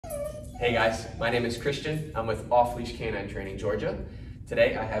Hey guys, my name is Christian. I'm with Leash K9 Training, Georgia.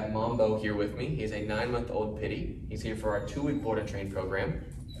 Today I have Mombo here with me. He's a 9-month-old pitty. He's here for our 2-week board and train program.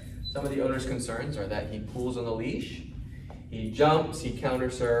 Some of the owner's concerns are that he pulls on the leash, he jumps, he counter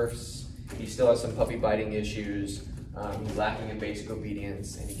surfs, he still has some puppy biting issues, he's lacking in basic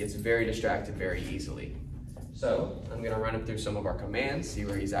obedience, and he gets very distracted very easily. So I'm going to run him through some of our commands, see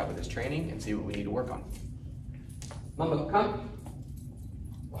where he's at with his training, and see what we need to work on. Mombo, come.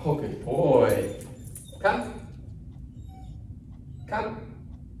 Oh, good boy. Come. Come.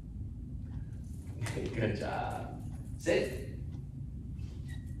 Good job. Sit.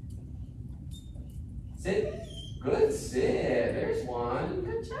 Sit. Good sit. There's one.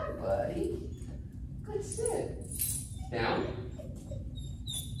 Good job, buddy. Good sit. Down.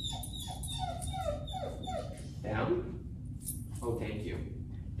 Down. Oh, thank you.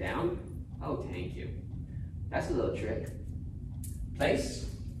 Down. Oh, thank you. That's a little trick. Place.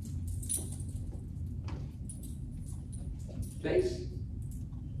 Place.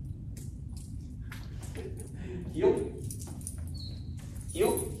 Heel.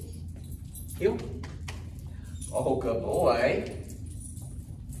 Heel. Heel. Oh, good boy.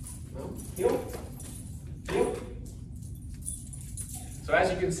 Heel. Heel. So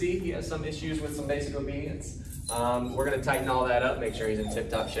as you can see, he has some issues with some basic obedience. We're going to tighten all that up, make sure he's in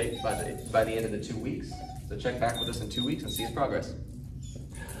tip-top shape by the end of the 2 weeks. So check back with us in 2 weeks and see his progress.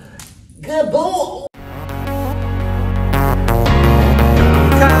 Good boy.